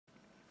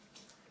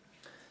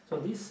So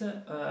this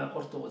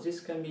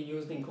orthosis can be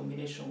used in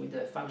combination with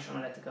the functional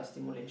electrical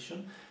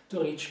stimulation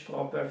to reach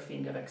proper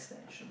finger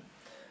extension.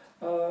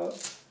 For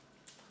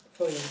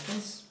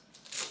instance,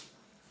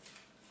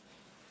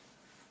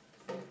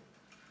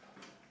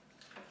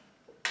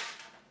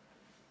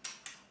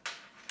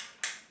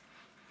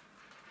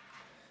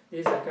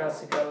 this is a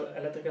classical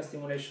electrical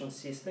stimulation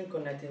system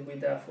connected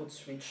with a foot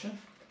switch,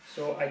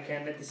 so I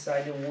can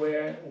decide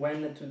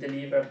when to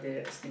deliver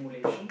the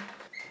stimulation.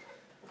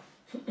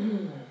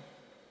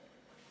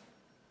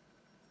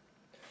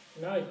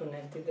 Now I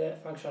connected the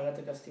functional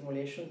electrical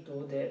stimulation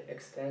to the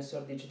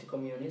extensor digiti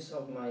communis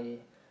of my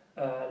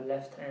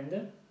left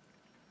hand.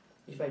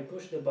 If I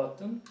push the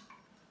button,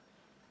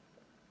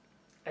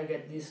 I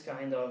get this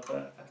kind of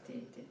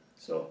activity.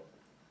 So,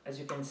 as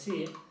you can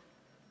see,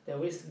 the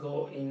wrist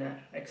go in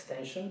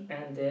extension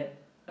and the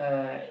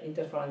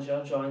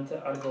interphalangeal joint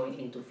are going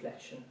into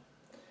flexion.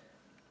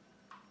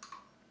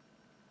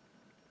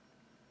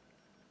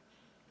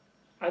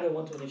 I don't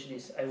want to reach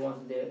this. I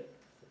want the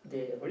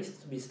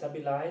wrist to be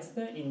stabilized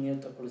in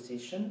neutral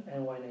position,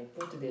 and when I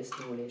put the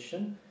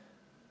stimulation,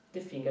 the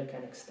finger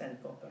can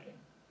extend properly.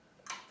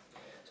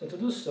 So to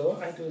do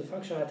so, I do the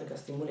functional electrical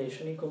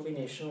stimulation in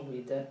combination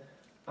with an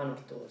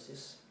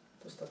orthosis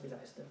to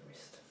stabilize the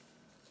wrist.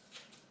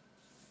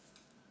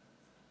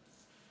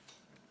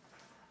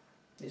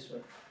 This way.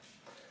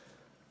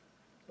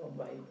 So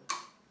by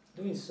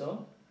doing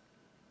so,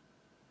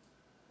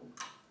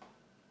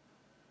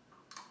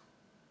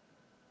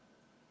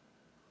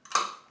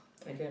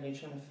 I can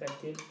reach an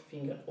effective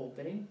finger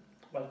opening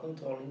while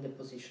controlling the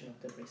position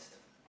of the wrist.